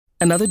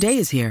Another day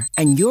is here,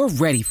 and you're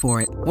ready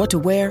for it. What to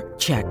wear?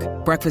 Check.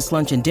 Breakfast,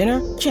 lunch, and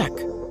dinner? Check.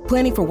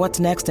 Planning for what's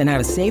next and how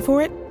to save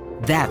for it?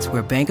 That's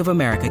where Bank of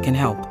America can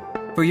help.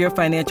 For your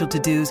financial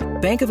to-dos,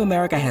 Bank of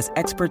America has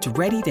experts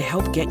ready to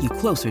help get you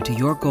closer to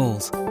your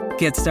goals.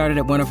 Get started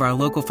at one of our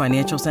local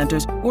financial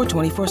centers or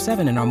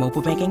 24/7 in our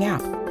mobile banking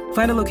app.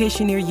 Find a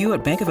location near you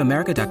at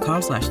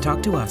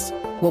bankofamerica.com/talktous.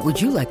 What would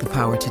you like the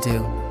power to do?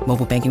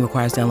 Mobile banking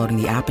requires downloading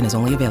the app and is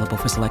only available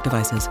for select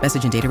devices.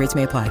 Message and data rates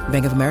may apply.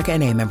 Bank of America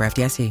N.A., member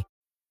FDIC.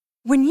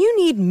 When you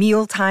need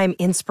mealtime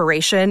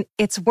inspiration,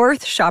 it's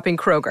worth shopping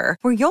Kroger,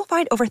 where you'll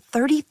find over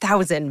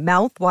 30,000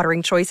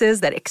 mouth-watering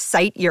choices that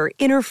excite your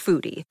inner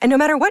foodie. And no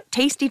matter what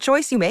tasty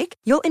choice you make,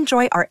 you'll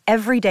enjoy our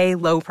everyday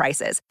low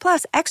prices,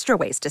 plus extra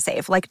ways to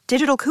save, like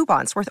digital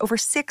coupons worth over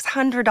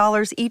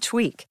 $600 each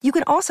week. You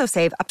can also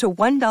save up to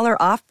 $1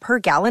 off per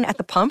gallon at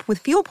the pump with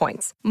fuel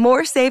points.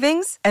 More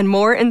savings and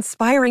more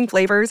inspiring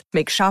flavors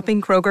make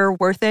shopping Kroger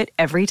worth it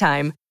every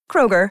time.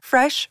 Kroger,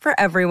 fresh for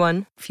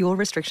everyone. Fuel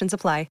restrictions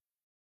apply.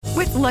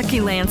 With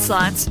Lucky Land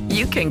Slots,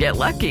 you can get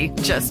lucky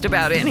just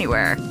about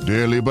anywhere.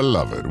 Dearly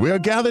beloved, we are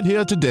gathered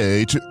here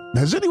today to...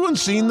 Has anyone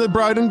seen the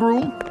bride and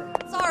groom?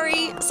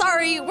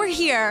 Sorry, we're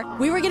here.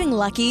 We were getting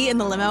lucky in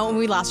the limo and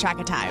we lost track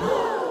of time.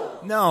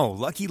 No,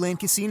 Lucky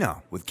Land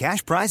Casino, with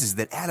cash prizes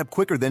that add up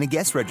quicker than a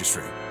guest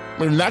registry.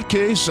 In that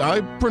case,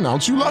 I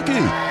pronounce you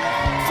lucky.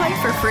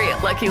 Play for free at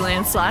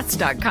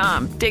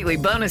LuckyLandSlots.com. Daily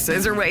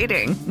bonuses are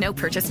waiting. No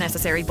purchase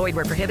necessary. Void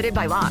where prohibited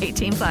by law.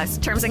 18+.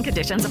 Terms and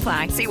conditions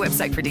apply. See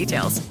website for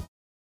details.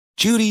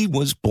 Judy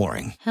was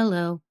boring.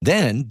 Hello.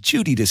 Then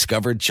Judy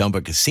discovered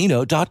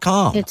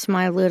ChumbaCasino.com. It's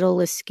my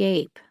little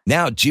escape.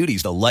 Now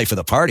Judy's the life of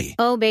the party.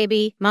 Oh,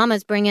 baby,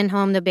 mama's bringing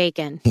home the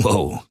bacon.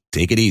 Whoa,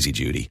 take it easy,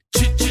 Judy.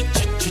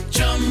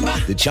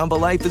 The Chumba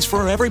life is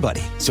for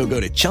everybody. So go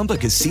to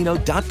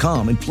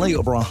ChumbaCasino.com and play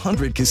over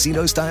 100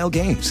 casino-style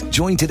games.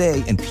 Join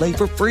today and play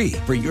for free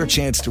for your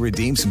chance to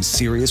redeem some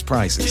serious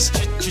prizes.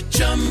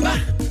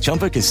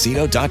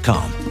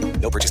 ChumbaCasino.com.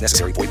 No purchase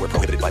necessary. Void where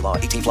prohibited by law.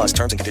 18+.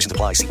 Terms and conditions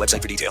apply. See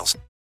website for details.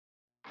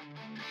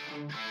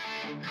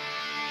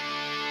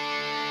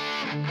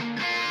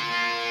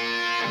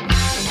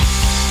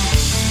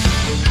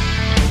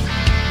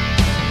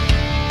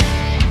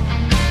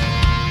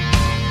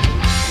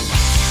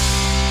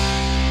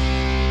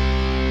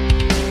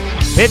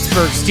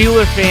 Pittsburgh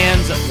Steeler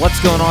fans, what's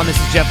going on? This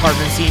is Jeff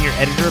Hartman, senior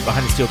editor of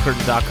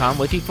BehindTheSteelCurtain.com,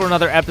 with you for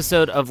another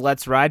episode of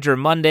Let's Ride, your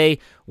Monday,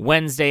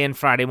 Wednesday, and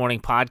Friday morning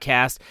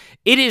podcast.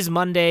 It is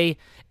Monday,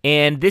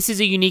 and this is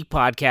a unique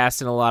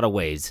podcast in a lot of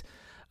ways.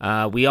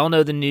 We all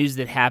know the news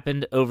that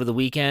happened over the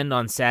weekend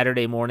on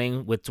Saturday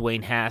morning with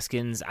Dwayne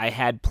Haskins. I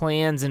had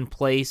plans in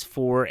place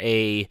for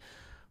a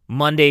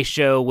Monday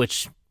show,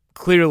 which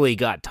clearly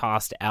got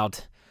tossed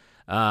out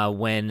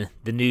when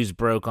the news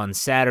broke on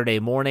Saturday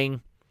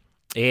morning.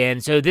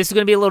 And so this is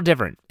going to be a little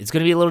different. It's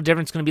going to be a little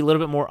different. It's going to be a little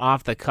bit more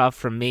off the cuff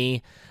from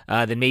me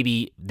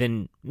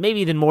than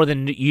more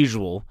than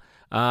usual.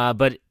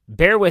 But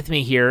bear with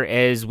me here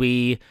as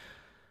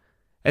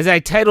I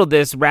titled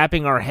this,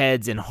 "Wrapping Our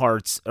Heads and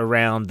Hearts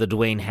Around the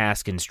Dwayne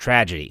Haskins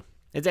Tragedy."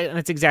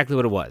 That's exactly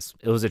what it was.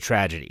 It was a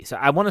tragedy. So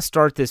I want to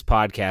start this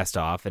podcast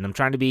off, and I'm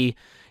trying to be,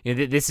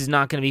 this is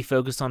not going to be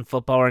focused on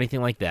football or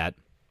anything like that.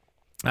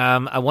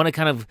 I want to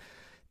kind of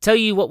tell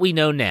you what we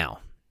know now.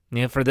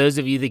 For those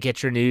of you that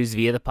get your news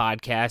via the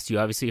podcast, you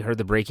obviously heard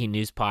the breaking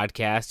news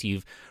podcast.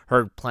 You've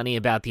heard plenty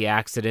about the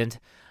accident,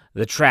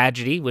 the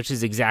tragedy, which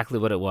is exactly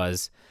what it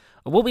was.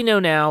 What we know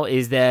now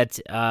is that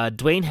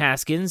Dwayne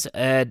Haskins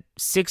at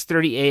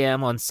 6:30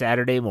 a.m. on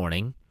Saturday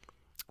morning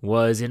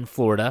was in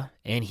Florida,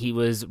 and he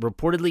was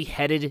reportedly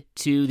headed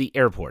to the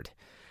airport.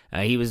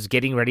 He was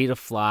getting ready to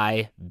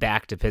fly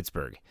back to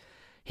Pittsburgh.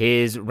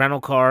 His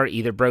rental car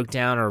either broke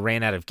down or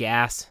ran out of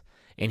gas,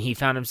 and he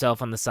found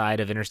himself on the side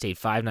of Interstate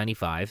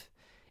 595,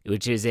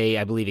 which is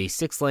I believe a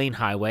 6-lane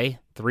highway,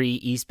 3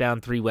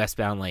 eastbound, 3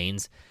 westbound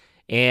lanes.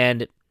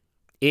 And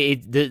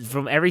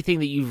from everything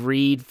that you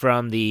read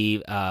from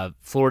the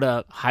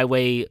Florida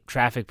Highway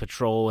Traffic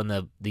Patrol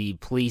and the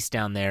police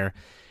down there,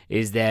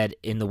 is that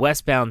in the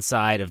westbound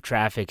side of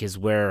traffic is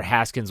where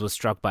Haskins was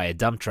struck by a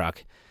dump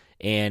truck,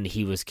 and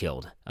he was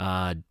killed.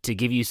 To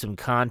give you some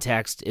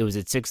context, it was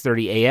at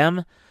 6:30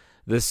 a.m.,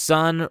 The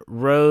sun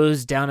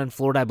rose down in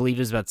Florida, I believe it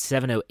was about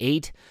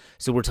 7:08.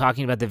 So we're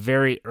talking about the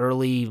very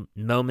early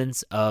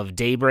moments of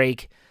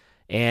daybreak.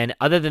 And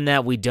other than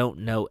that, we don't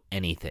know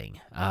anything.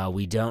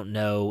 We don't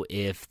know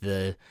if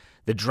the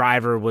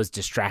driver was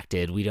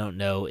distracted. We don't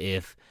know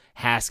if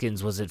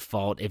Haskins was at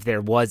fault, if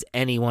there was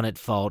anyone at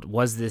fault.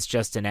 Was this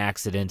just an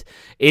accident?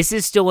 This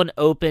is still an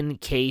open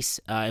case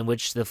in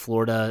which the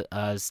Florida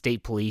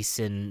State Police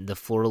and the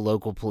Florida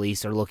local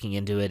police are looking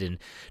into it and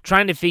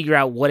trying to figure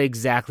out what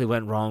exactly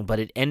went wrong. But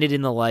it ended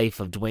in the life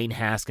of Dwayne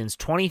Haskins,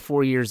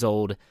 24 years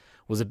old,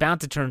 was about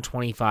to turn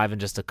 25 in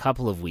just a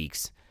couple of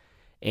weeks.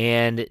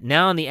 And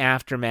now in the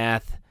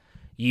aftermath,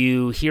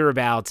 you hear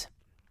about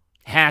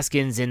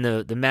Haskins in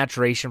the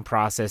maturation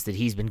process that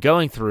he's been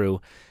going through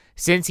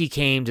since he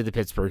came to the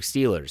Pittsburgh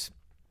Steelers.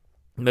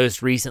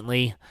 Most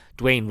recently,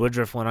 Dwayne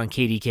Woodruff went on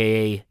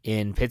KDKA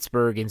in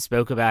Pittsburgh and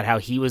spoke about how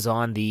he was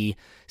on the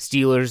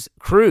Steelers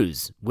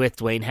cruise with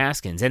Dwayne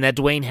Haskins, and that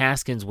Dwayne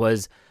Haskins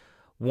was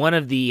one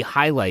of the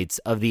highlights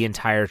of the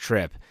entire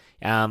trip.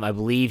 I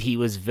believe he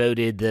was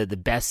voted the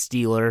best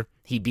Steeler.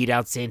 He beat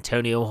out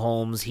Santonio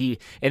Holmes.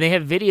 And they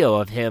have video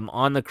of him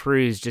on the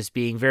cruise just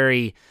being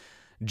very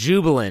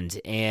jubilant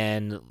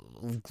and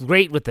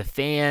great with the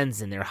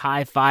fans, and they're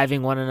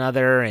high-fiving one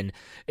another, and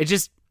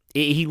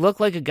he looked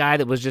like a guy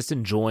that was just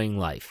enjoying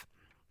life.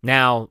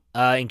 Now,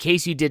 in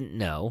case you didn't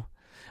know,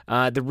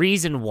 the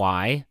reason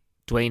why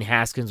Dwayne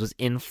Haskins was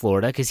in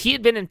Florida, because he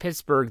had been in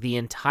Pittsburgh the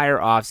entire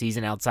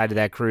offseason outside of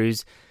that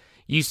cruise.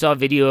 You saw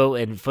video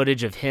and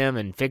footage of him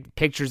and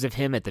pictures of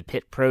him at the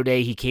Pitt Pro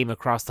Day. He came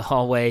across the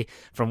hallway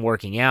from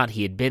working out.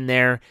 He had been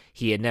there.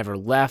 He had never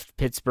left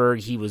Pittsburgh.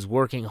 He was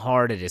working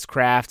hard at his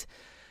craft.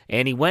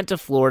 And he went to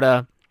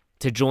Florida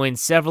to join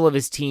several of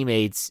his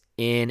teammates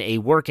in a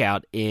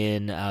workout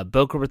in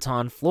Boca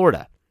Raton,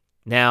 Florida.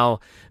 Now,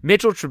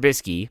 Mitchell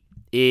Trubisky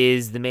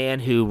is the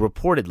man who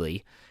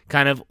reportedly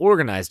kind of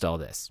organized all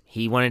this.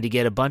 He wanted to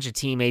get a bunch of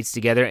teammates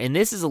together, and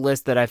this is a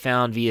list that I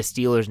found via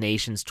Steelers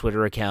Nation's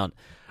Twitter account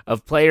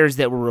of players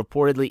that were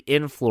reportedly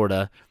in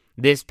Florida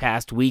this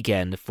past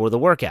weekend for the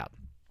workout.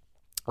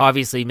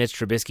 Obviously, Mitch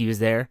Trubisky was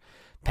there.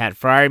 Pat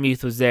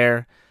Freiermuth was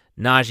there.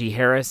 Najee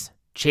Harris,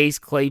 Chase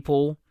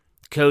Claypool,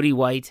 Cody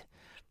White,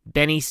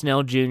 Benny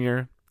Snell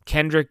Jr.,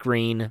 Kendrick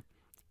Green,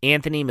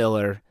 Anthony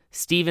Miller,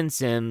 Steven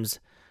Sims,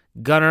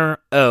 Gunnar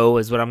O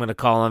is what I'm going to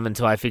call him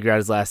until I figure out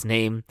his last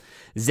name,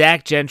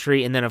 Zach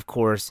Gentry, and then, of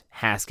course,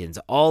 Haskins.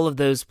 All of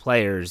those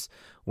players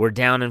were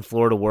down in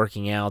Florida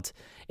working out,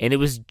 and it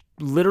was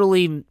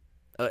literally,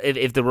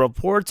 if the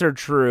reports are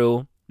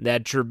true,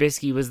 that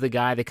Trubisky was the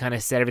guy that kind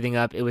of set everything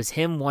up. It was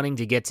him wanting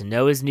to get to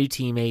know his new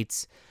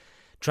teammates,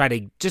 try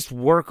to just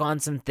work on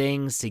some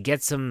things, to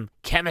get some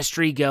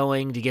chemistry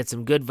going, to get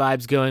some good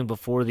vibes going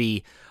before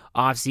the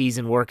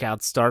off-season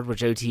workouts start,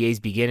 which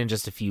OTAs begin in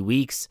just a few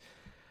weeks.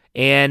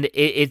 And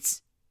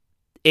it's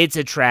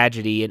a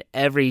tragedy in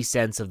every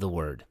sense of the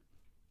word.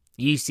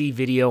 You see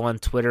video on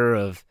Twitter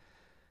of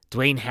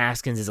Dwayne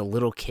Haskins as a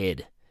little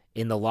kid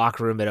in the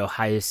locker room at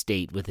Ohio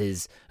State with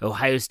his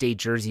Ohio State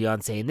jersey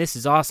on saying, "This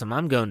is awesome,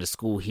 I'm going to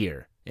school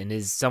here." And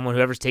as someone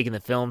whoever's taking the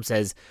film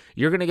says,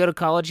 "You're going to go to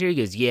college here?" He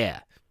goes,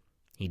 "Yeah."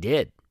 He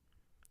did.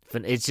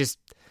 It's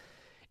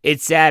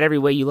sad every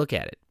way you look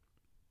at it.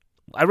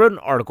 I wrote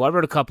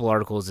a couple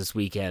articles this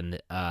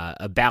weekend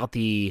about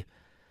the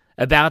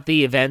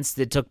events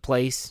that took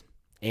place,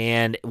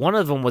 and one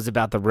of them was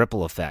about the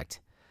ripple effect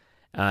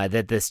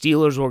that the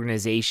Steelers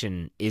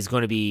organization is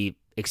going to be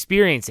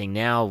experiencing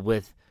now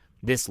with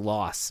this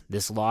loss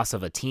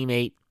of a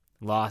teammate,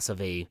 loss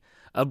of a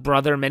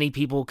brother. Many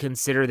people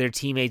consider their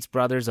teammates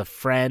brothers, a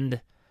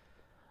friend.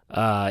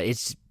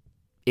 It's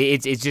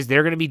just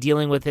they're going to be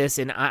dealing with this,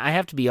 and I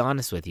have to be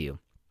honest with you.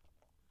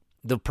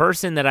 The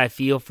person that I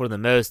feel for the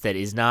most that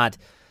is not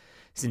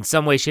in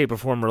some way, shape, or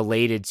form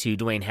related to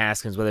Dwayne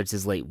Haskins, whether it's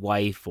his late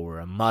wife or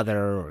a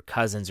mother or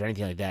cousins or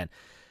anything like that,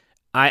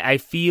 I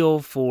feel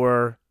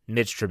for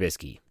Mitch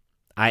Trubisky.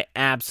 I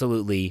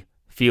absolutely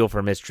feel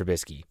for Mitch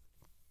Trubisky.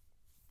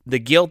 The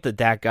guilt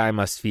that guy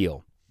must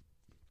feel.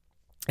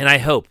 And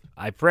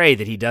I pray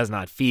that he does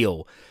not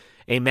feel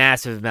a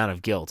massive amount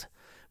of guilt.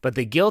 But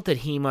the guilt that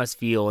he must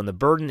feel and the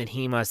burden that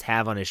he must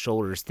have on his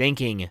shoulders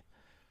thinking,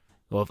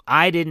 well, if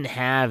I didn't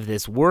have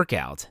this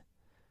workout,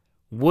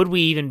 would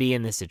we even be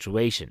in this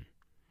situation?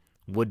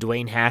 Would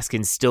Dwayne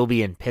Haskins still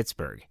be in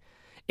Pittsburgh?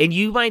 And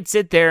you might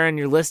sit there and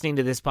you're listening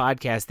to this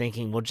podcast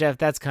thinking, well, Jeff,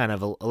 that's kind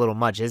of a little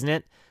much, isn't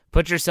it?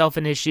 Put yourself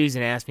in his shoes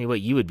and ask me what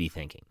you would be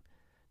thinking.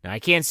 Now, I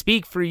can't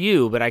speak for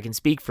you, but I can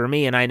speak for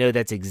me, and I know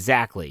that's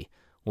exactly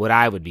what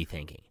I would be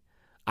thinking.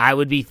 I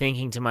would be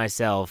thinking to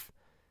myself,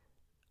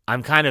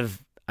 I'm kind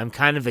of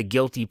a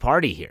guilty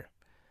party here.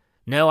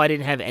 No, I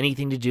didn't have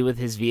anything to do with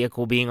his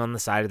vehicle being on the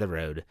side of the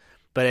road,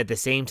 but at the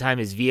same time,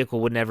 his vehicle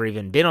would never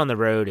even been on the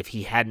road if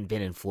he hadn't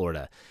been in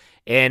Florida.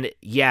 And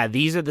yeah,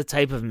 these are the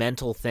type of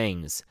mental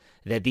things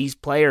that these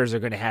players are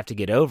going to have to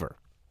get over.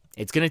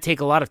 It's going to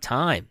take a lot of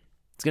time.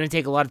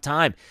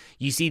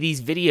 You see these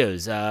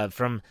videos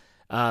from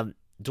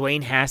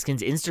Dwayne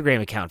Haskins'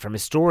 Instagram account, from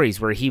his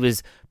stories, where he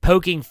was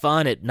poking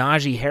fun at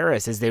Najee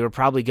Harris as they were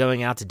probably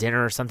going out to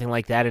dinner or something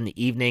like that in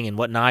the evening, and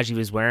what Najee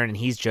was wearing, and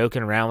he's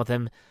joking around with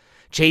him.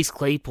 Chase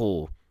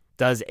Claypool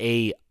does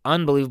a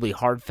unbelievably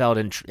heartfelt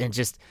and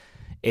just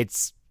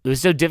it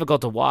was so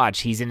difficult to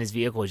watch. He's in his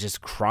vehicle, he's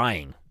just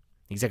crying.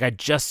 He's like, I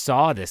just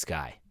saw this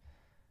guy.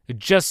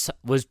 I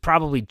was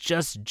probably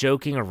just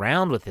joking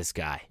around with this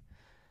guy.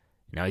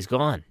 Now he's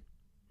gone.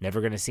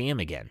 Never going to see him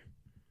again.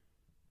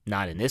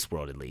 Not in this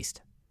world, at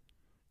least.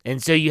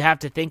 And so you have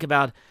to think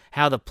about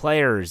how the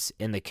players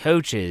and the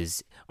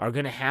coaches are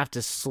going to have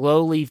to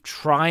slowly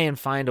try and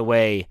find a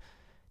way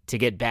to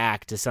get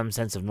back to some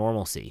sense of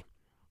normalcy.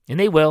 And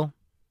they will.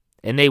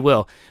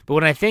 But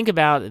when I think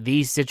about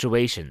these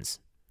situations,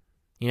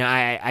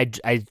 I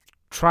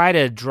try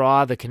to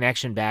draw the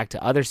connection back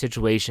to other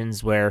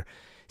situations where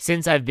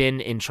since I've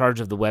been in charge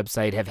of the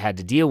website, have had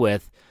to deal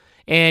with.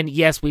 And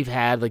yes, we've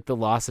had like the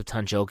loss of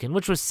Tunjokin,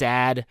 which was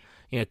sad.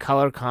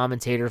 Color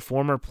commentator,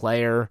 former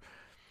player,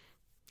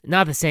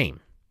 not the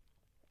same.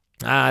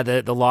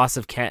 The loss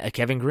of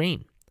Kevin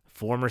Green,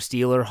 former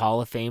Steeler,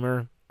 Hall of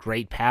Famer,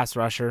 great pass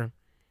rusher,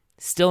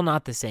 still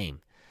not the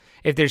same.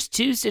 If there's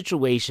two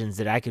situations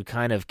that I could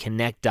kind of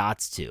connect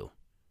dots to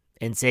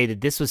and say that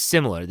this was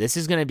similar, this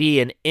is going to be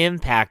an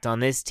impact on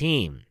this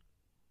team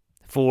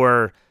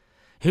for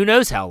who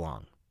knows how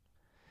long.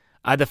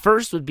 The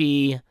first would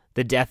be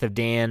the death of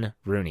Dan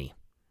Rooney.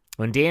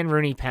 When Dan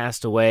Rooney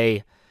passed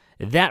away,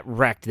 that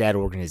wrecked that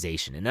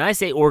organization. And I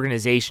say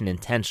organization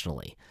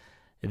intentionally.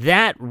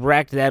 That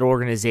wrecked that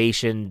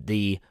organization,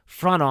 the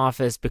front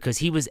office, because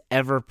he was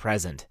ever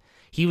present.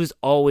 He was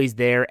always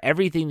there.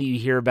 Everything that you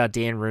hear about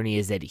Dan Rooney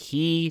is that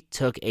he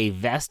took a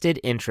vested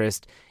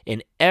interest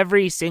in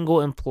every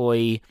single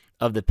employee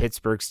of the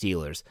Pittsburgh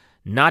Steelers.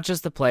 Not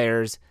just the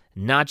players,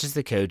 not just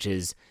the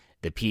coaches,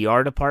 the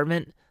PR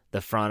department,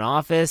 the front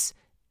office,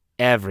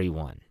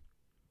 everyone.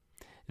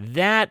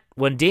 That,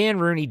 when Dan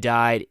Rooney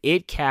died,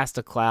 it cast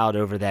a cloud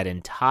over that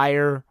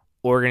entire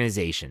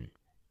organization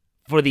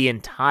for the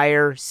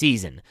entire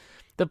season.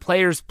 The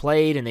players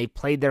played, and they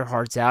played their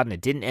hearts out, and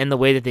it didn't end the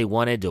way that they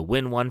wanted to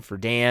win one for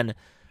Dan.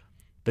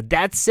 But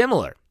that's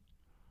similar.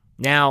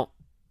 Now,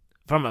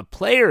 from a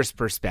player's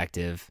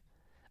perspective,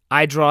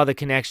 I draw the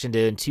connection to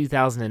in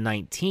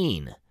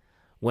 2019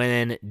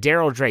 when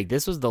Darryl Drake,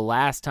 this was the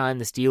last time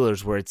the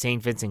Steelers were at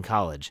St. Vincent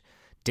College.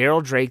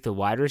 Darryl Drake, the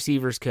wide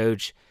receivers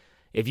coach,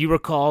 if you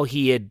recall,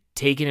 he had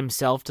taken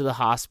himself to the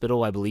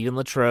hospital, I believe in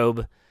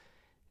Latrobe,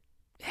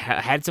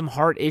 had some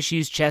heart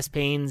issues, chest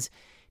pains,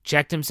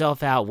 checked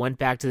himself out, went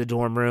back to the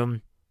dorm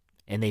room,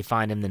 and they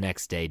find him the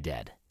next day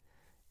dead.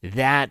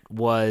 That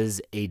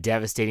was a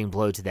devastating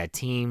blow to that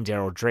team.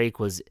 Darryl Drake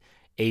was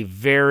a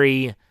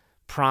very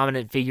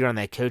prominent figure on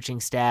that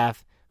coaching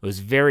staff, was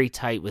very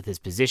tight with his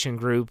position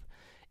group,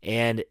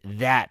 and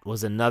that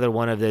was another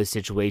one of those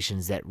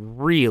situations that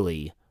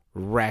really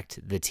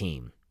wrecked the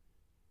team.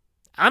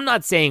 I'm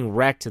not saying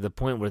wrecked to the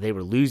point where they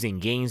were losing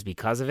games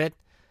because of it.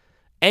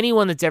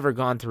 Anyone that's ever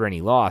gone through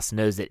any loss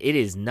knows that it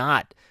is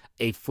not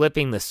a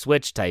flipping the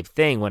switch type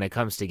thing when it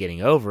comes to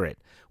getting over it,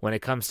 when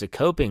it comes to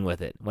coping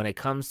with it, when it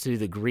comes to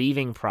the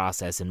grieving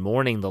process and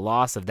mourning the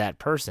loss of that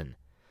person.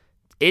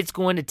 It's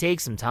going to take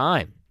some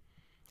time.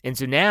 And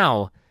so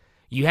now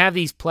you have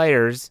these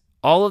players,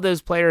 all of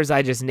those players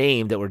I just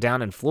named that were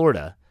down in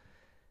Florida,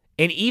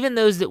 and even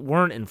those that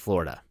weren't in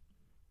Florida,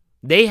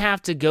 they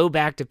have to go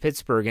back to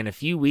Pittsburgh in a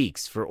few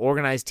weeks for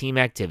organized team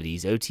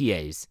activities,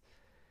 OTAs.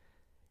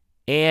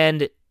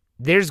 And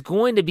there's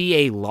going to be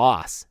a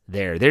loss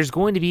there. There's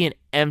going to be an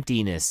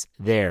emptiness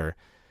there.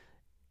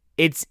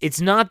 It's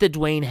not that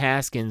Dwayne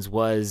Haskins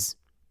was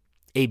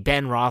a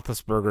Ben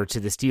Roethlisberger to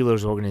the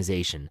Steelers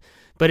organization,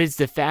 but it's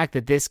the fact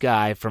that this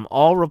guy, from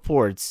all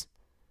reports,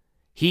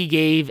 he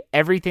gave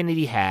everything that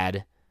he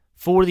had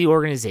for the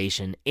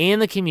organization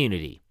and the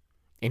community,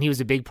 and he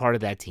was a big part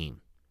of that team.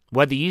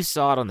 Whether you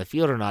saw it on the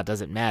field or not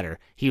doesn't matter.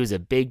 He was a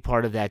big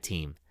part of that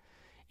team.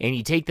 And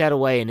you take that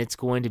away, and it's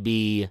going to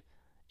be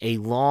a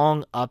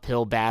long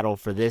uphill battle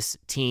for this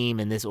team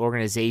and this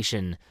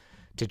organization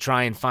to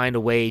try and find a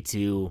way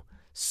to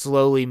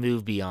slowly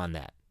move beyond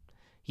that.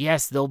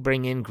 Yes, they'll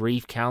bring in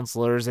grief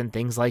counselors and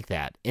things like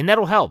that, and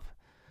that'll help.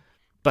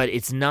 But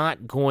it's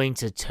not going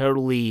to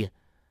totally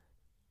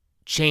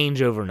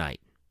change overnight.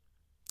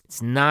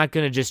 It's not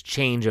going to just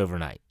change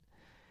overnight.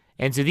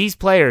 And so these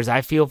players,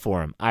 I feel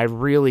for them. I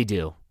really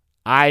do.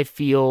 I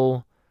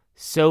feel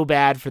so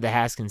bad for the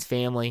Haskins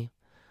family,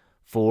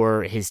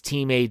 for his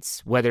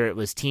teammates, whether it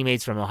was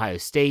teammates from Ohio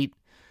State,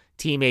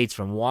 teammates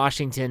from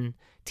Washington,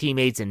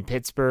 teammates in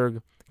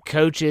Pittsburgh,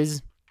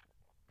 coaches.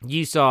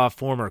 You saw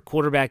former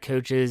quarterback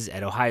coaches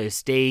at Ohio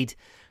State,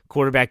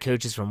 quarterback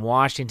coaches from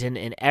Washington,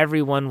 and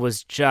everyone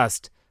was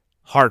just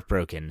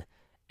heartbroken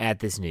at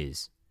this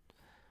news.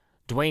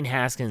 Dwayne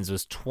Haskins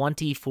was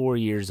 24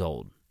 years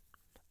old.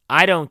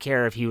 I don't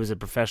care if he was a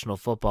professional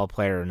football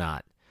player or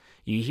not.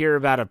 You hear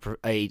about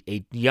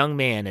a young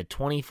man at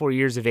 24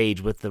 years of age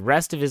with the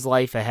rest of his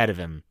life ahead of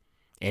him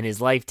and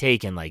his life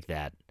taken like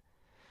that.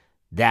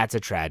 That's a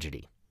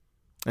tragedy.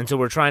 And so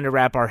we're trying to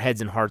wrap our heads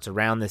and hearts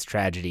around this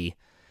tragedy.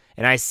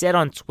 And I said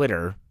on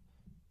Twitter,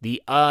 it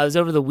was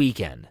over the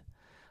weekend,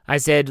 I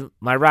said,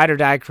 my ride or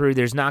die crew,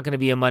 there's not going to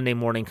be a Monday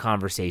morning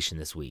conversation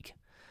this week.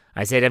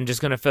 I said, I'm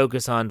just going to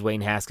focus on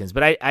Dwayne Haskins.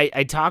 But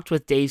I talked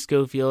with Dave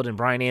Schofield and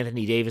Brian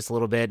Anthony Davis a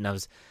little bit, and I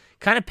was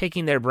kind of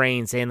picking their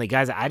brains, saying, like,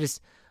 guys,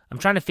 I'm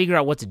trying to figure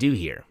out what to do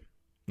here.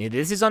 You know,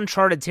 this is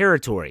uncharted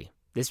territory.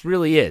 This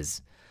really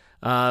is.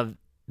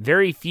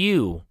 Very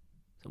few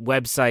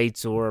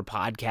websites or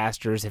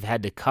podcasters have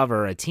had to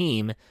cover a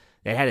team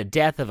that had a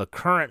death of a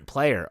current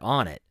player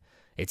on it.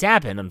 It's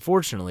happened,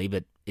 unfortunately,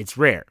 but it's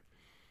rare.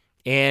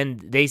 And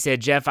they said,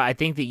 Jeff, I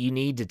think that you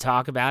need to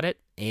talk about it,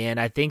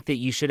 and I think that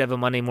you should have a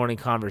Monday morning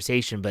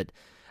conversation, but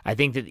I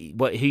think that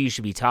who you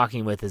should be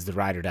talking with is the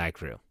ride or die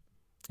crew.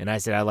 And I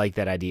said, I like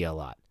that idea a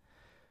lot.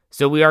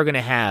 So we are going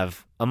to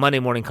have a Monday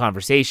morning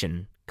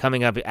conversation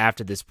coming up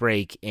after this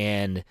break,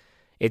 and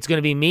it's going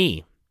to be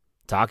me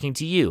talking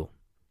to you,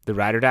 the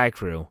Ride or Die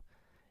crew,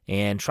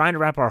 and trying to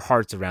wrap our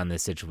hearts around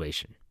this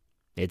situation.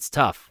 It's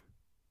tough,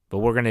 but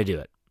we're going to do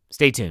it.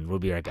 Stay tuned. We'll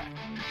be right back.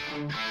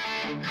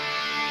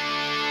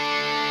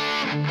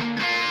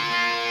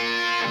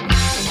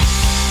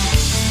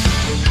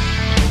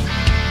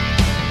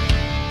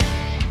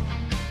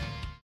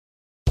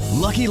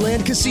 Lucky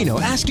Land Casino,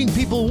 asking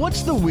people,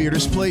 what's the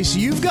weirdest place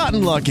you've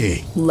gotten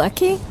lucky?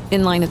 Lucky?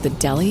 In line at the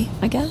deli,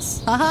 I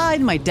guess? Aha,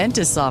 in my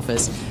dentist's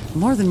office.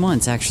 More than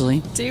once,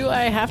 actually. Do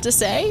I have to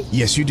say?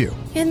 Yes, you do.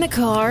 In the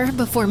car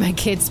before my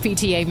kids'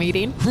 PTA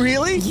meeting.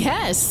 Really?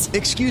 Yes.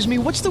 Excuse me,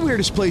 what's the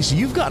weirdest place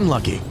you've gotten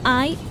lucky?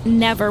 I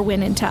never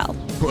win and tell.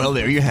 Well,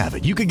 there you have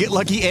it. You can get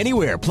lucky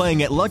anywhere,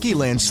 playing at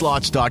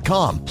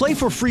LuckyLandSlots.com. Play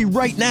for free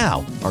right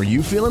now. Are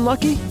you feeling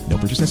lucky? No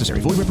purchase necessary.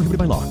 Void where prohibited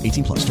by law.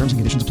 18 plus. Terms and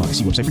conditions apply.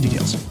 See website for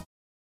details.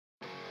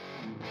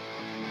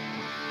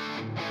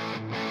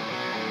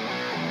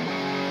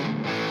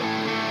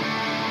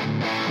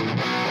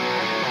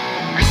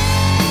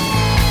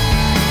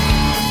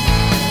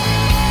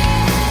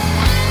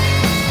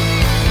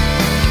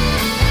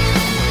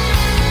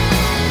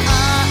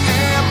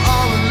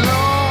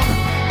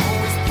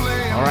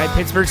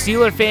 Pittsburgh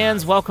Steelers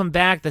fans, welcome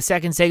back. The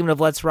second segment of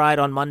Let's Ride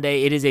on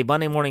Monday. It is a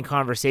Monday morning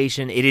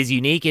conversation. It is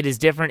unique. It is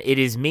different. It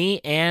is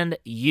me and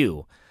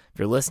you. If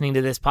you're listening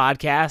to this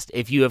podcast,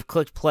 if you have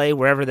clicked play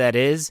wherever that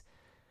is,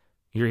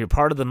 you're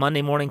part of the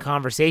Monday morning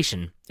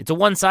conversation. It's a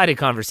one-sided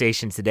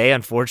conversation today,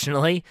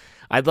 unfortunately.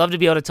 I'd love to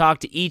be able to talk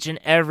to each and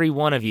every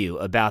one of you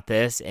about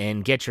this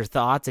and get your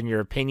thoughts and your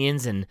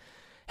opinions and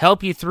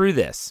help you through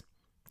this.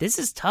 This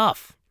is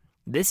tough.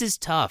 This is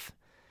tough.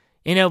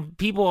 You know,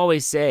 people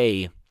always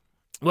say,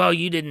 well,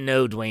 you didn't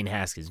know Dwayne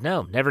Haskins.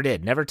 No, never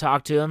did. Never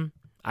talked to him.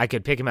 I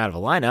could pick him out of a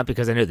lineup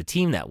because I know the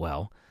team that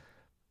well.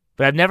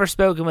 But I've never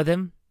spoken with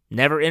him,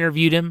 never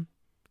interviewed him.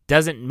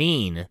 Doesn't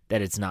mean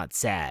that it's not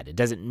sad. It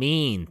doesn't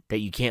mean that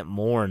you can't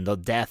mourn the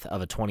death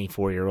of a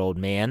 24-year-old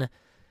man.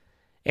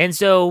 And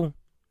so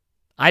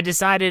I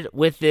decided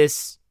with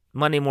this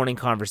Monday morning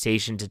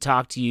conversation to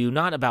talk to you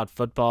not about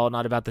football,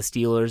 not about the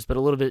Steelers, but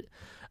a little bit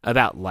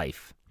about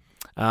life.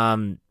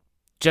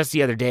 Just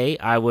the other day,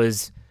 I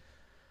was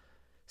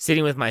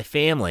sitting with my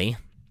family,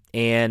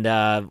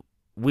 and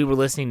we were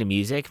listening to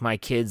music. My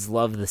kids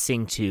love the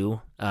Sing 2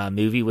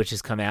 movie, which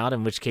has come out,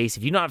 in which case,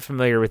 if you're not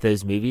familiar with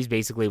those movies,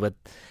 basically what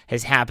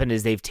has happened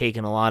is they've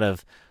taken a lot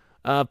of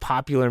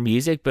popular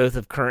music, both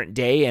of current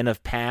day and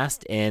of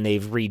past, and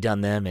they've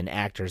redone them, and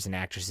actors and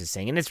actresses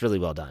sing, and it's really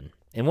well done.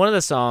 And one of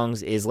the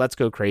songs is Let's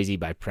Go Crazy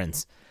by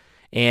Prince,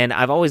 and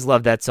I've always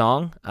loved that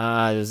song. It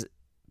was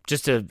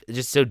just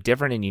so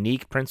different and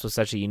unique. Prince was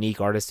such a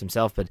unique artist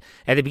himself, but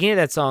at the beginning of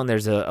that song,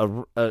 there's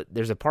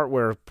a part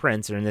where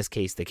Prince, or in this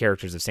case, the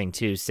characters of Sing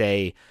 2,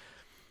 say,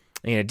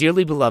 you know,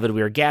 dearly beloved,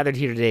 we are gathered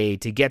here today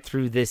to get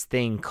through this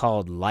thing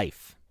called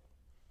life.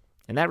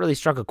 And that really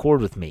struck a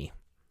chord with me.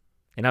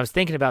 And I was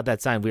thinking about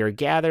that sign. We are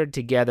gathered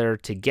together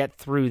to get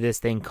through this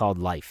thing called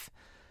life.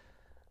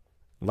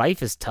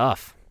 Life is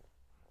tough.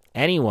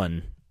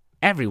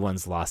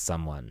 Everyone's lost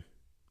someone,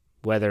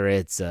 whether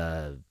it's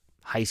a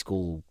high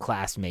school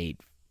classmate,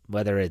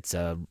 whether it's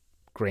a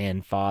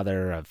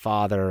grandfather, a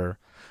father,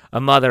 a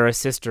mother, a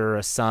sister,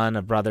 a son,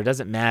 a brother,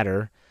 doesn't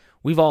matter.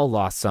 We've all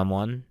lost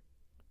someone,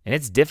 and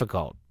it's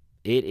difficult.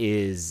 It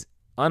is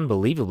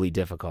unbelievably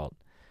difficult.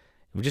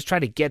 We just try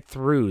to get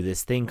through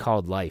this thing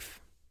called life.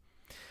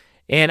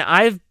 And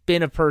I've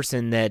been a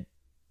person that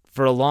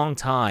for a long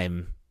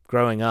time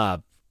growing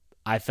up,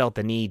 I felt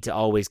the need to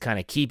always kind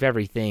of keep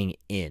everything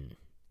in.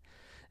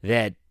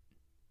 That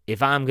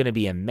if I'm going to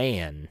be a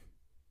man,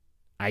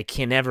 I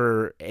can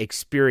never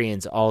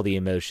experience all the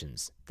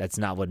emotions. That's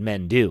not what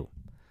men do.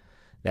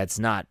 That's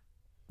not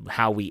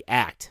how we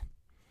act.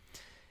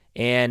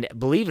 And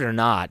believe it or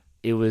not,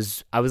 I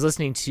was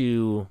listening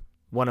to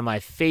one of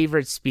my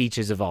favorite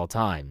speeches of all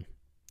time.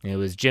 It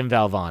was Jim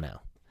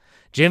Valvano.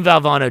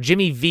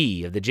 Jimmy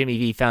V of the Jimmy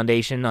V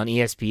Foundation on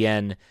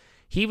ESPN.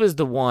 He was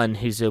the one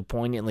who so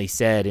poignantly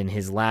said in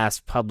his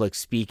last public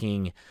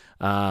speaking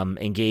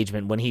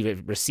engagement when he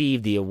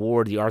received the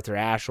award, the Arthur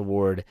Ashe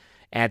Award,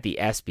 at the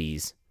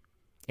ESPYs,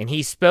 and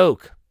he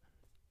spoke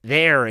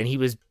there, and he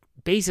was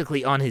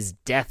basically on his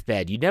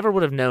deathbed. You never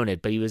would have known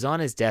it, but he was on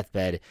his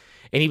deathbed,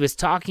 and he was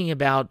talking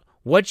about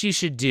what you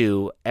should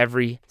do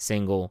every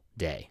single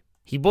day.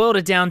 He boiled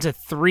it down to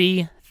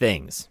 3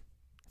 things.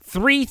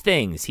 3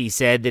 things, he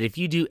said, that if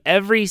you do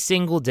every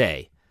single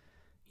day,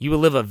 you will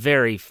live a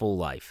very full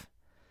life.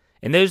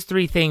 And those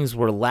 3 things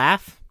were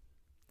laugh,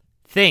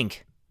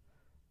 think,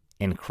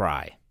 and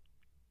cry.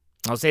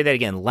 I'll say that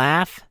again.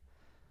 Laugh,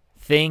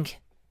 think,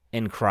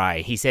 and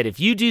cry. He said,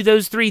 if you do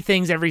those 3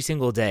 things every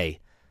single day,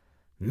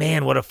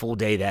 man, what a full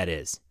day that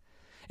is.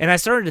 And I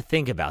started to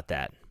think about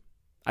that.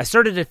 I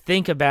started to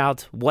think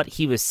about what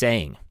he was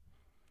saying.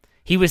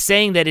 He was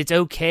saying that it's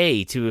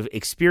okay to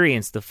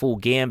experience the full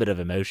gambit of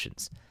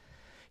emotions.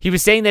 He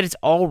was saying that it's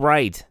all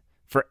right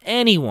for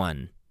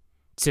anyone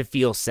to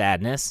feel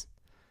sadness,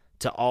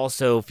 to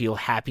also feel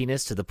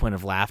happiness to the point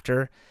of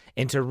laughter,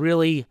 and to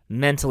really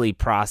mentally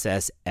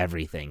process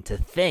everything, to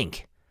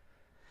think.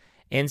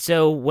 And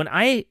so when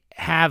I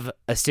have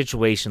a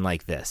situation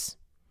like this,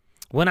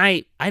 when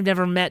I've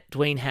never met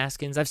Dwayne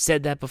Haskins, I've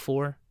said that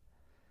before,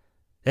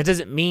 that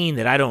doesn't mean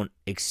that I don't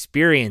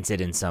experience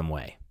it in some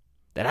way,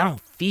 that I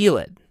don't feel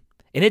it.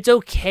 And it's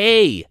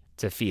okay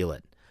to feel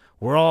it.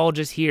 We're all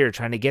just here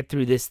trying to get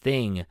through this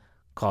thing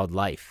called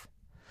life.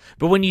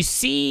 But when you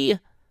see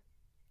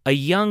a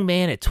young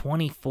man at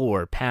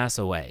 24 pass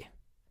away,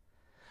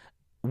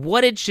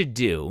 what it should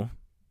do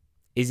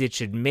is it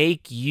should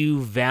make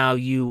you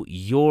value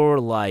your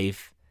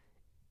life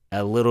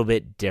a little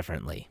bit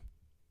differently.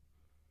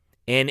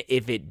 And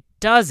if it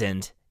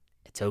doesn't,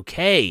 it's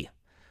okay.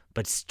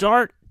 But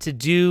start to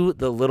do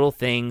the little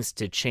things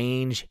to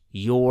change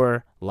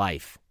your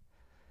life.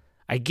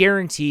 I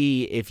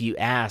guarantee if you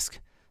ask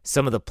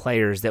some of the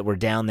players that were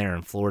down there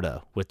in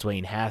Florida with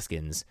Dwayne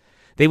Haskins,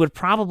 they would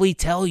probably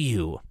tell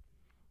you,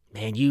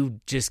 man, you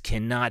just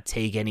cannot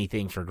take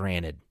anything for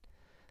granted.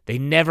 They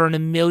never in a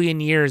million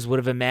years would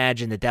have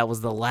imagined that that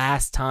was the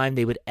last time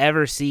they would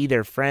ever see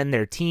their friend,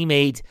 their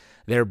teammate,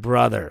 their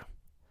brother.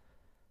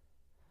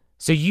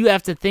 So you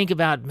have to think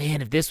about,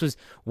 man, if this was,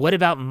 what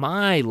about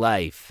my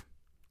life?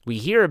 We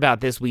hear about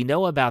this, we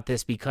know about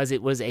this because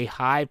it was a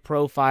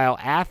high-profile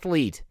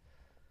athlete.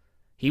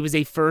 He was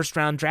a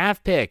first-round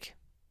draft pick.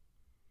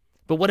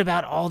 But what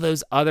about all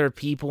those other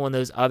people and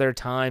those other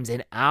times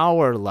in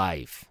our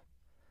life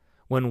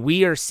when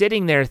we are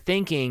sitting there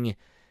thinking,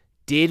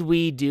 did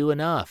we do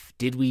enough?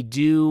 Did we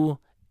do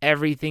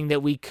everything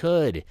that we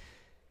could?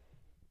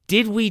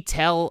 Did we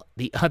tell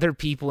the other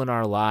people in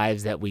our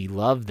lives that we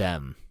love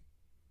them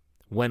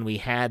when we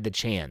had the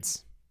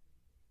chance?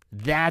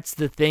 That's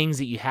the things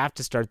that you have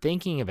to start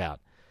thinking about.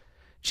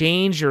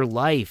 Change your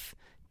life.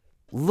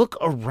 Look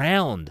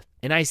around.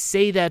 And I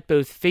say that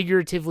both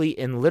figuratively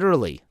and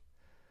literally.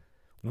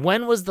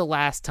 When was the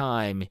last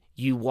time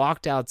you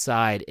walked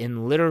outside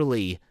and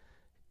literally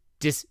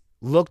just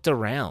looked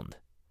around?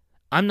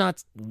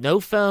 No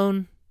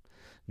phone,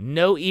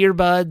 no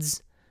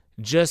earbuds,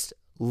 just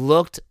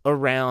looked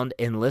around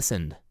and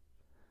listened.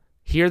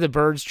 Hear the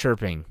birds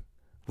chirping.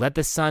 Let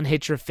the sun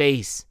hit your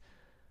face.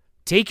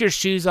 Take your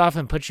shoes off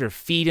and put your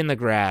feet in the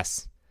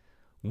grass.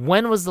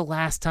 When was the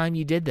last time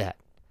you did that?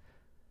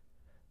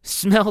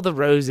 Smell the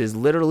roses,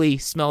 literally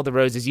smell the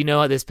roses. You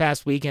know, this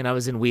past weekend I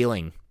was in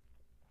Wheeling,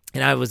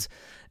 and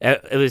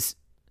it was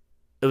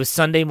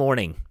Sunday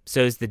morning,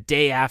 so it's the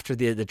day after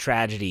the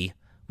tragedy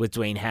with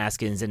Dwayne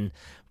Haskins, and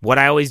what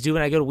I always do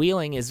when I go to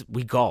Wheeling is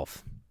we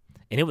golf,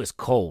 and it was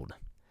cold.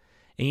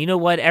 And you know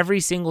what? Every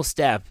single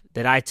step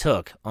that I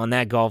took on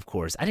that golf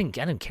course, I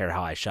didn't care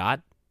how I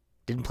shot.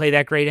 Didn't play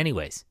that great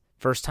anyways.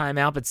 First time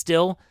out, but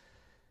still,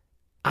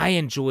 I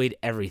enjoyed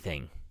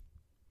everything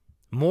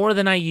more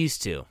than I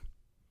used to.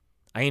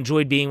 I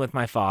enjoyed being with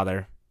my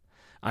father.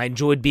 I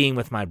enjoyed being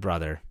with my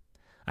brother.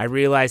 I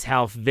realized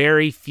how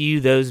very few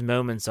those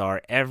moments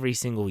are every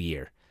single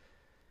year.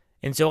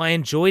 And so I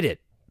enjoyed it.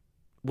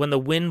 When the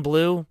wind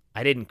blew,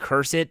 I didn't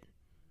curse it.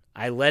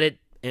 I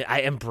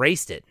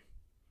embraced it.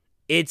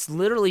 It's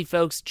literally,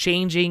 folks,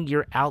 changing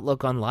your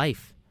outlook on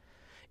life.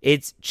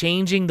 It's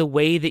changing the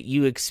way that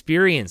you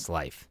experience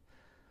life.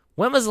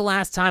 When was the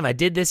last time, I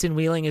did this in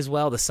Wheeling as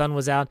well, the sun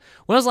was out.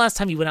 When was the last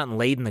time you went out and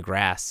laid in the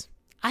grass?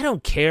 I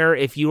don't care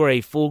if you are a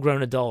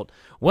full-grown adult.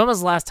 When was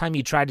the last time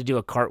you tried to do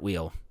a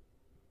cartwheel?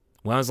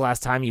 When was the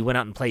last time you went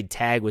out and played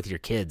tag with your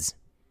kids?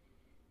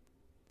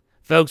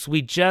 Folks,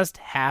 we just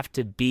have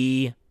to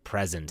be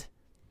present.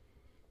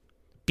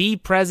 Be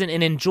present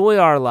and enjoy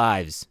our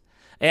lives.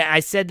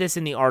 I said this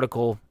in the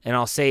article, and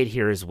I'll say it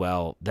here as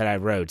well, that I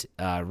wrote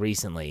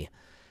recently.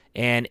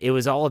 And it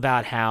was all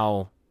about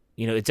how,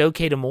 it's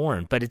okay to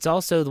mourn, but it's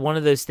also one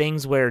of those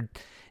things where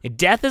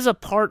death is a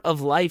part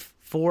of life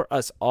for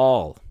us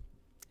all.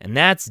 And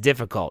that's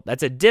difficult.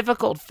 That's a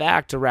difficult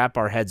fact to wrap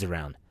our heads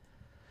around.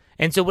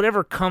 And so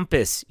whatever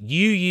compass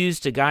you use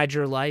to guide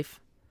your life,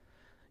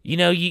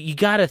 you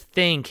got to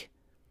think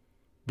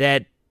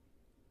that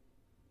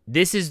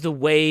this is the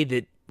way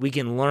that we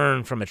can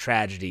learn from a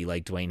tragedy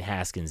like Dwayne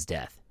Haskins'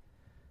 death.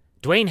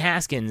 Dwayne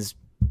Haskins,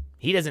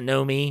 he doesn't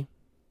know me.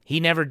 He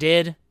never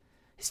did.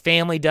 His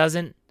family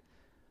doesn't.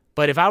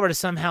 But if I were to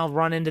somehow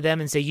run into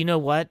them and say, you know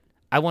what?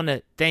 I want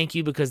to thank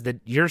you because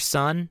your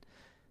son,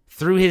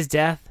 through his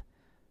death,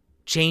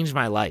 changed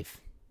my life.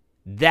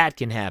 That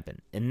can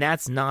happen, and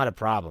that's not a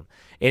problem.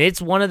 And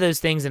it's one of those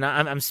things, and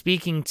I'm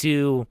speaking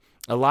to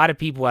a lot of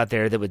people out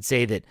there that would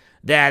say that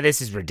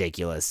this is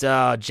ridiculous.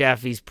 Oh,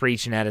 Jeff, he's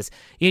preaching at us.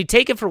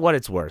 Take it for what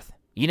it's worth.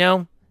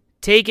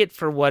 Take it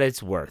for what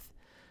it's worth.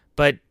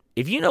 But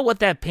if you know what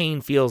that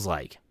pain feels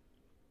like,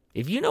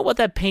 if you know what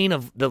that pain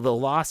of the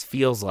loss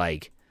feels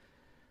like,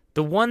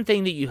 the one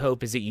thing that you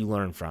hope is that you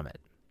learn from it.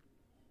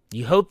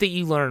 You hope that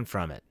you learn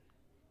from it.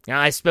 Now,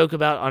 I spoke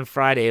about on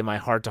Friday in my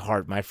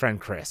heart-to-heart, my friend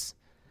Chris.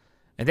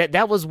 And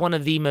that was one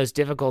of the most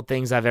difficult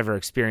things I've ever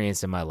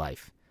experienced in my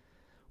life.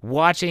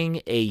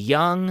 Watching a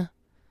young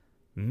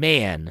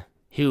man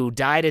who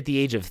died at the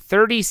age of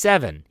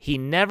 37, he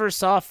never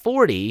saw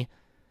 40,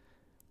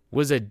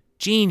 was a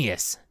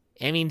genius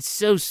I mean,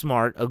 so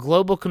smart, a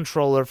global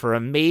controller for a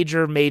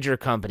major, major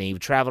company who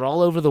traveled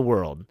all over the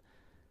world,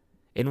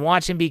 and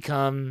watch him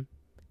become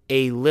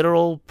a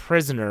literal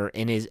prisoner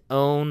in his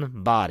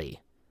own body.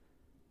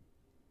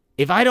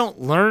 If I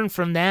don't learn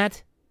from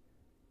that,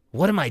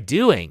 what am I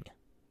doing?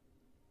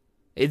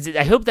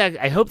 I hope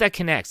that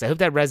connects. I hope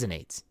that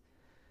resonates.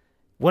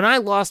 When I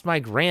lost my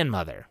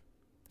grandmother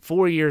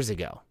 4 years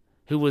ago,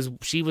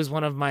 she was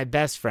one of my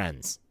best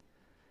friends.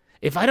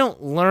 If I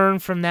don't learn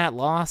from that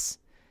loss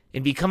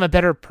and become a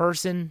better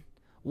person,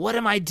 what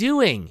am I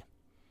doing?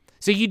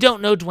 So you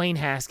don't know Dwayne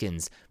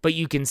Haskins, but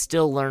you can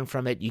still learn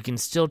from it. You can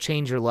still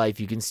change your life.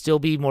 You can still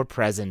be more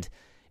present,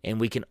 and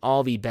we can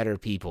all be better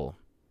people.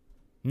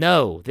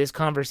 No, this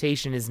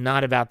conversation is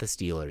not about the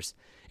Steelers.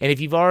 And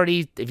if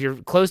you're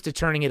close to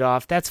turning it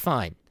off, that's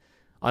fine.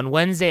 On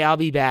Wednesday, I'll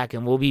be back,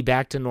 and we'll be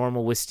back to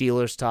normal with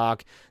Steelers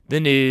talk, the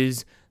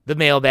news, the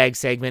mailbag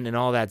segment, and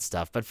all that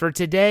stuff. But for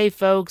today,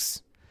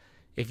 folks,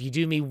 if you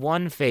do me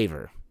one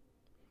favor,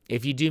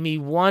 it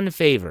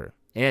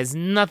has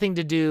nothing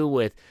to do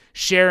with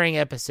sharing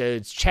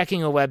episodes,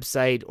 checking a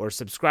website, or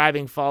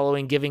subscribing,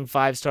 following, giving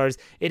 5 stars.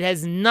 It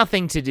has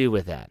nothing to do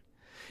with that.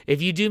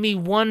 If you do me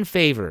one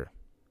favor,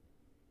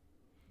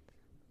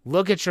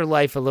 look at your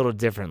life a little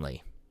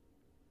differently.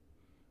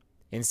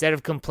 Instead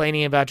of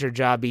complaining about your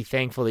job, be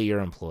thankful that you're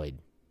employed.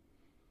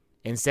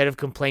 Instead of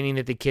complaining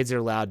that the kids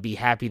are loud, be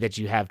happy that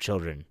you have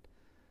children.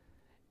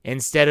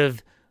 Instead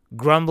of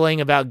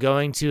grumbling about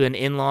going to an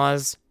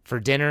in-laws for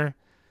dinner,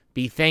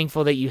 be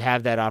thankful that you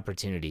have that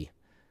opportunity.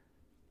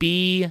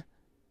 Be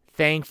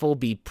thankful,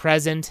 be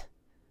present.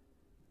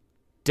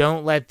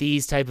 Don't let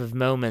these type of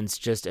moments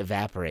just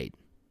evaporate.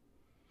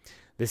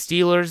 The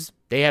Steelers,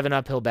 they have an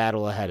uphill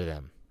battle ahead of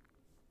them,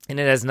 and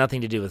it has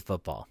nothing to do with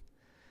football.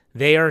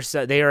 They are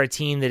a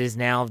team that is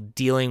now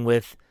dealing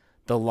with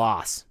the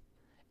loss,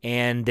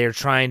 and they're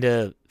trying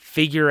to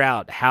figure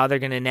out how they're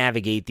going to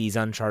navigate these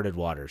uncharted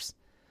waters.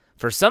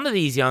 For some of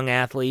these young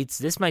athletes,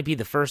 this might be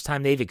the first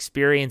time they've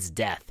experienced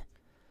death.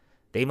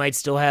 They might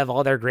still have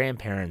all their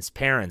grandparents,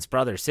 parents,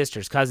 brothers,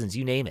 sisters, cousins,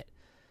 you name it.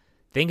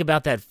 Think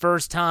about that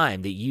first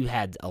time that you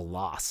had a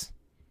loss.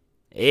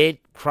 It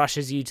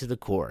crushes you to the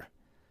core.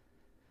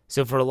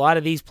 So for a lot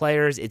of these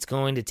players, it's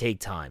going to take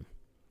time.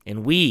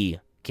 And we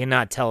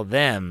cannot tell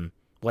them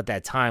what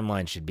that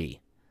timeline should be.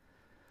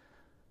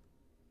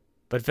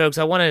 But folks,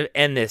 I want to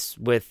end this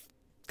with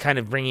kind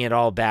of bringing it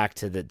all back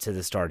to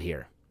the start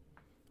here.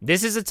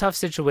 This is a tough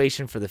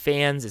situation for the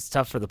fans. It's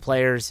tough for the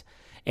players.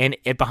 And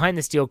behind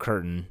the steel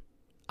curtain,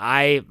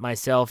 I,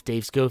 myself,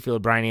 Dave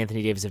Schofield, Brian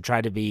Anthony Davis have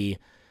tried to be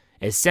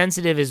as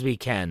sensitive as we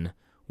can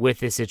with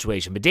this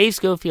situation. But Dave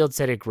Schofield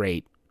said it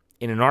great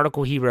in an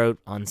article he wrote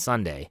on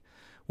Sunday,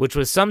 which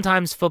was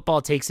sometimes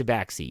football takes a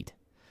backseat.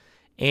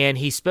 And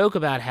he spoke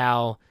about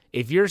how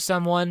if you're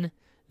someone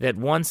that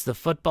wants the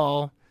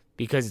football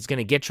because it's going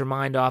to get your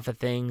mind off of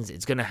things,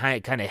 it's going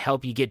to kind of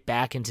help you get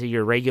back into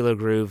your regular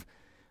groove,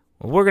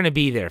 well, we're going to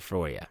be there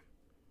for you.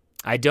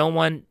 I don't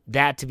want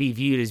that to be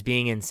viewed as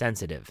being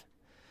insensitive.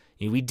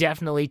 We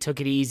definitely took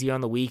it easy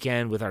on the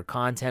weekend with our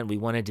content. We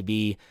wanted to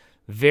be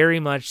very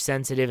much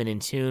sensitive and in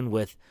tune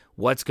with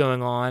what's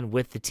going on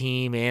with the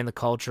team and the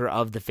culture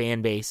of the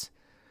fan base.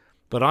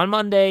 But on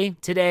Monday,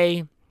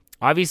 today,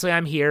 obviously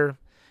I'm here.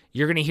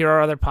 You're going to hear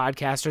our other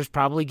podcasters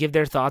probably give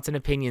their thoughts and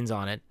opinions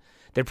on it.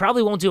 They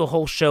probably won't do a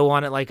whole show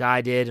on it like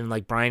I did and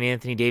like Brian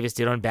Anthony Davis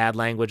did on Bad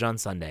Language on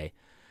Sunday.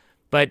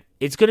 But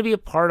it's going to be a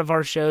part of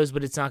our shows,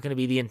 but it's not going to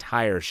be the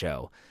entire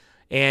show.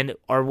 And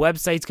our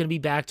website's going to be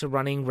back to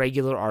running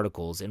regular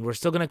articles. And we're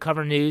still going to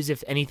cover news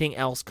if anything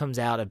else comes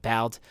out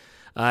about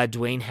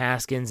Dwayne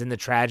Haskins and the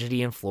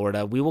tragedy in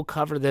Florida. We will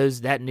cover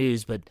that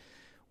news, but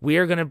we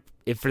are going to,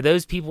 if for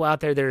those people out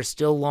there that are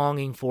still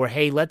longing for,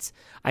 hey,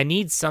 I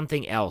need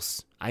something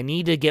else. I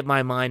need to get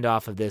my mind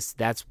off of this.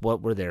 That's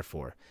what we're there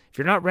for. If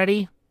you're not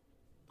ready,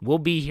 we'll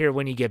be here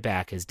when you get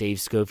back, as Dave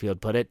Schofield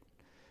put it.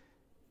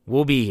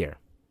 We'll be here.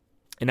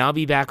 And I'll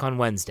be back on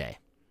Wednesday.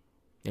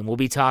 And we'll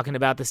be talking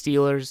about the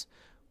Steelers.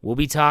 We'll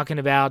be talking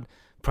about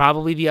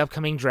probably the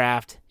upcoming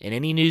draft and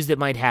any news that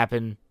might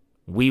happen.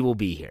 We will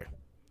be here.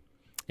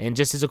 And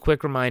just as a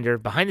quick reminder,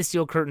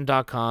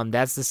 BehindTheSteelCurtain.com,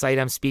 that's the site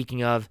I'm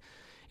speaking of.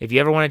 If you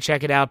ever want to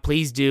check it out,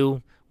 please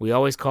do. We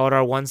always call it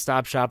our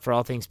one-stop shop for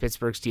all things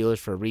Pittsburgh Steelers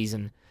for a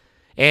reason.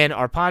 And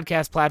our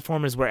podcast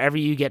platform is wherever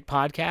you get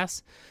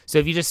podcasts. So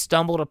if you just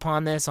stumbled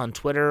upon this on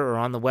Twitter or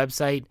on the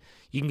website,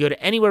 you can go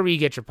to anywhere where you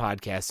get your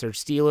podcasts.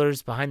 Search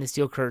Steelers, Behind the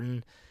Steel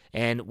Curtain,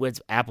 and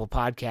with Apple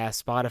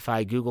Podcasts,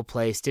 Spotify, Google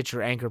Play,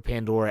 Stitcher, Anchor,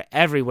 Pandora,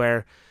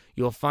 everywhere.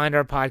 You'll find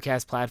our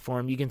podcast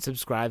platform. You can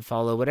subscribe,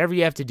 follow, whatever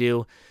you have to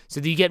do so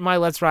that you get my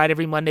Let's Ride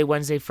every Monday,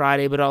 Wednesday,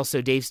 Friday, but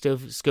also Dave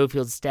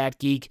Schofield's Stat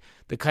Geek,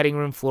 The Cutting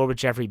Room Floor with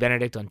Jeffrey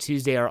Benedict on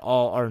Tuesday are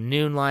all our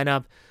noon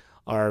lineup.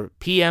 Our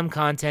PM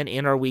content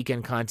and our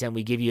weekend content,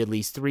 we give you at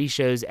least 3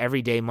 shows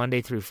every day,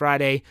 Monday through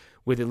Friday,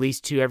 with at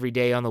least 2 every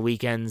day on the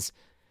weekends.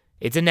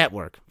 It's a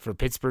network for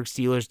Pittsburgh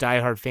Steelers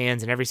diehard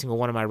fans and every single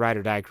one of my Ride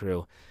or Die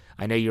crew.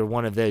 I know you're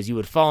one of those. You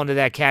would fall into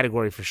that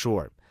category for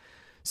sure.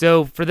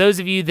 So for those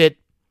of you that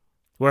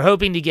we're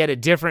hoping to get a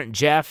different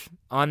Jeff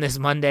on this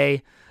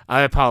Monday.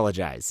 I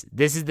apologize.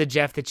 This is the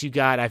Jeff that you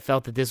got. I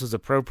felt that this was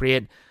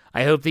appropriate.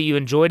 I hope that you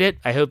enjoyed it.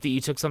 I hope that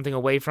you took something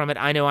away from it.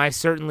 I know I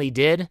certainly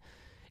did.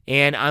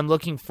 And I'm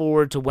looking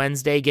forward to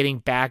Wednesday getting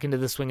back into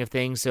the swing of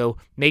things. So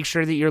make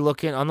sure that you're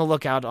looking on the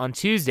lookout on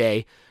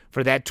Tuesday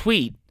for that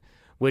tweet,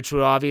 which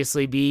will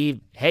obviously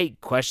be, hey,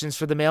 questions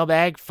for the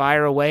mailbag,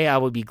 fire away. I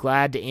will be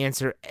glad to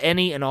answer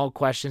any and all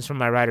questions from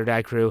my Ride or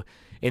Die crew.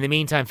 In the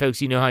meantime,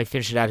 folks, you know how I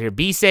finish it out here.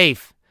 Be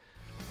safe,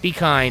 be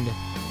kind,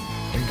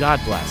 and God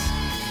bless.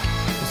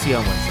 We'll see you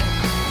on Wednesday.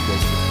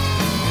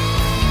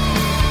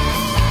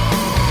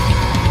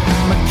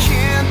 My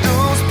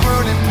candles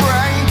burning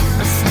bright.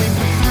 I sleep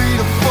for 3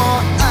 to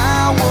 4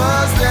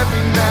 hours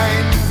every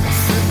night.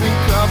 Sipping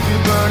coffee,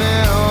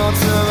 burning all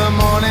till the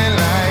morning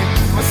light.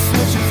 My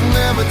switch is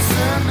never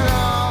turned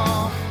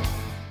off.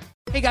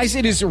 Hey guys,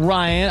 it is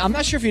Ryan. I'm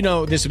not sure if you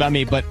know this about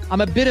me, but I'm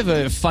a bit of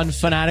a fun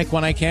fanatic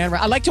when I can.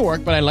 I like to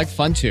work, but I like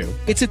fun too.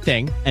 It's a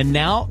thing. And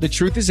now the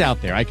truth is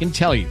out there. I can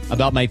tell you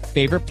about my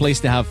favorite place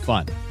to have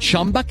fun.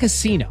 Chumba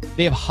Casino.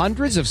 They have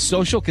hundreds of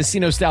social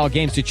casino style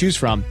games to choose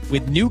from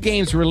with new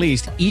games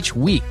released each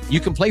week. You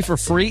can play for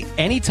free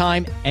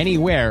anytime,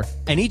 anywhere.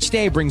 And each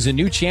day brings a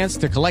new chance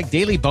to collect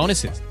daily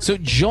bonuses. So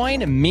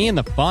join me in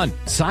the fun.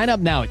 Sign up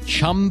now at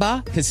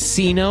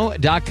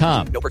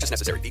ChumbaCasino.com. No purchase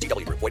necessary.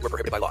 VGW. Void where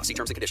prohibited by law. See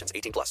terms and conditions.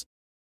 18+.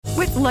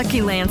 With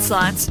Lucky Land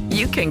Slots,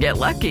 you can get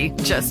lucky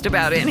just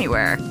about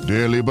anywhere.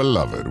 Dearly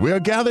beloved, we are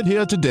gathered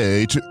here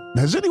today to...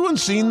 Has anyone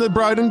seen the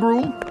bride and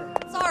groom?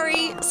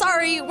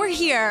 Sorry, we're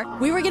here.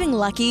 We were getting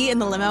lucky in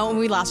the limo and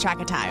we lost track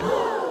of time.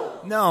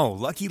 No,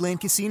 Lucky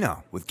Land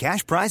Casino, with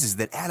cash prizes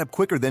that add up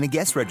quicker than a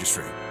guest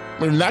registry.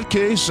 In that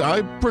case,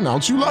 I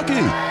pronounce you lucky.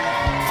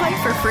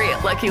 Play for free at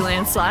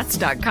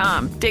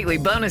LuckyLandSlots.com. Daily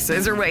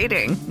bonuses are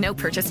waiting. No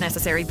purchase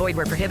necessary. Void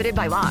where prohibited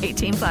by law.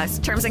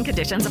 18+. Terms and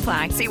conditions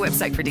apply. See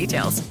website for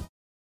details.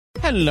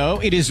 Hello,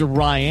 it is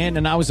Ryan,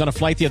 and I was on a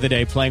flight the other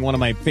day playing one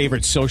of my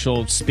favorite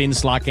social spin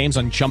slot games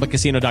on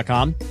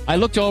ChumbaCasino.com. I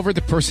looked over at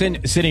the person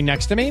sitting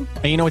next to me,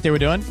 and you know what they were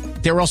doing?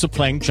 They were also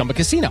playing Chumba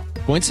Casino.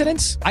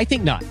 Coincidence? I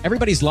think not.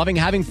 Everybody's loving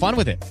having fun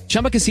with it.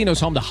 Chumba Casino is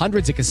home to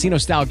hundreds of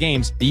casino-style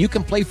games that you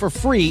can play for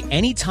free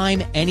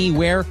anytime,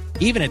 anywhere,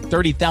 even at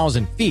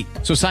 30,000 feet.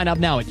 So sign up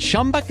now at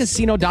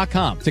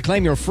ChumbaCasino.com to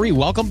claim your free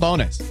welcome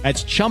bonus.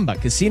 That's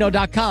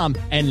ChumbaCasino.com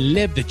and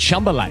live the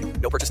Chumba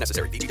life. No purchase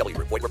necessary. VGW.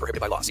 Void where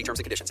prohibited by law. See terms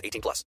and conditions.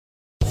 18+.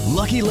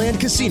 Lucky Land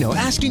Casino,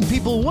 asking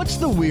people, what's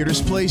the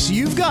weirdest place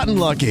you've gotten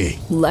lucky?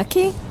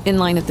 Lucky? In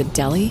line at the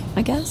deli,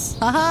 I guess?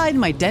 Aha, in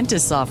my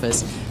dentist's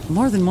office.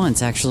 More than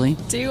once, actually.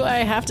 Do I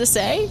have to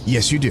say?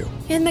 Yes, you do.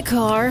 In the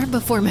car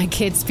before my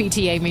kids'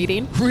 PTA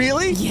meeting.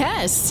 Really?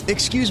 Yes.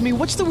 Excuse me,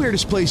 what's the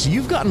weirdest place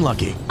you've gotten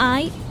lucky?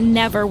 I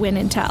never win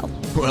and tell.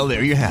 Well,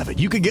 there you have it.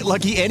 You can get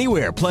lucky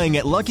anywhere, playing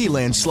at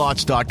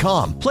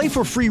LuckyLandSlots.com. Play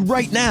for free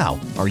right now.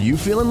 Are you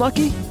feeling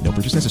lucky? No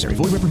purchase necessary.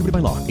 Void where prohibited by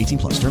law.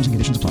 18+. Terms and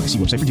conditions apply. See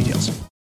website for details.